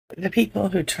The people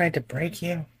who tried to break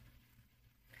you,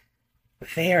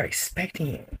 they are expecting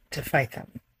you to fight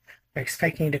them. They're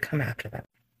expecting you to come after them.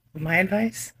 My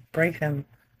advice, break them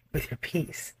with your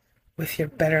peace, with your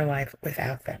better life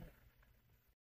without them.